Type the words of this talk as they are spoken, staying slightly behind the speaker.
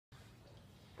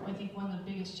think one of the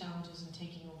biggest challenges in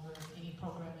taking over any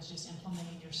program is just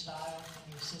implementing your style and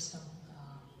your system.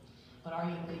 But our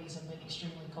young ladies have been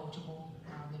extremely coachable.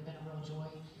 They've been a real joy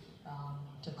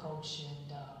to coach,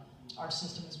 and our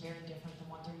system is very different than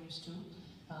what they're used to.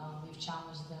 We've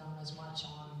challenged them as much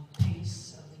on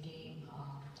pace of the game,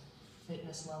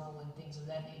 fitness level, and things of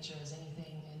that nature as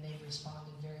anything, and they've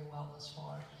responded very well thus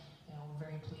far. We're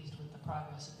very pleased with the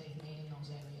progress that they've made in those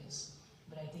areas.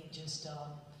 But I think just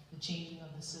the changing of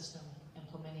the system,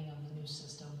 implementing of the new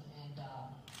system, and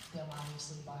them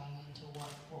obviously buying into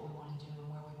what we want to do and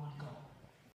where we want to go.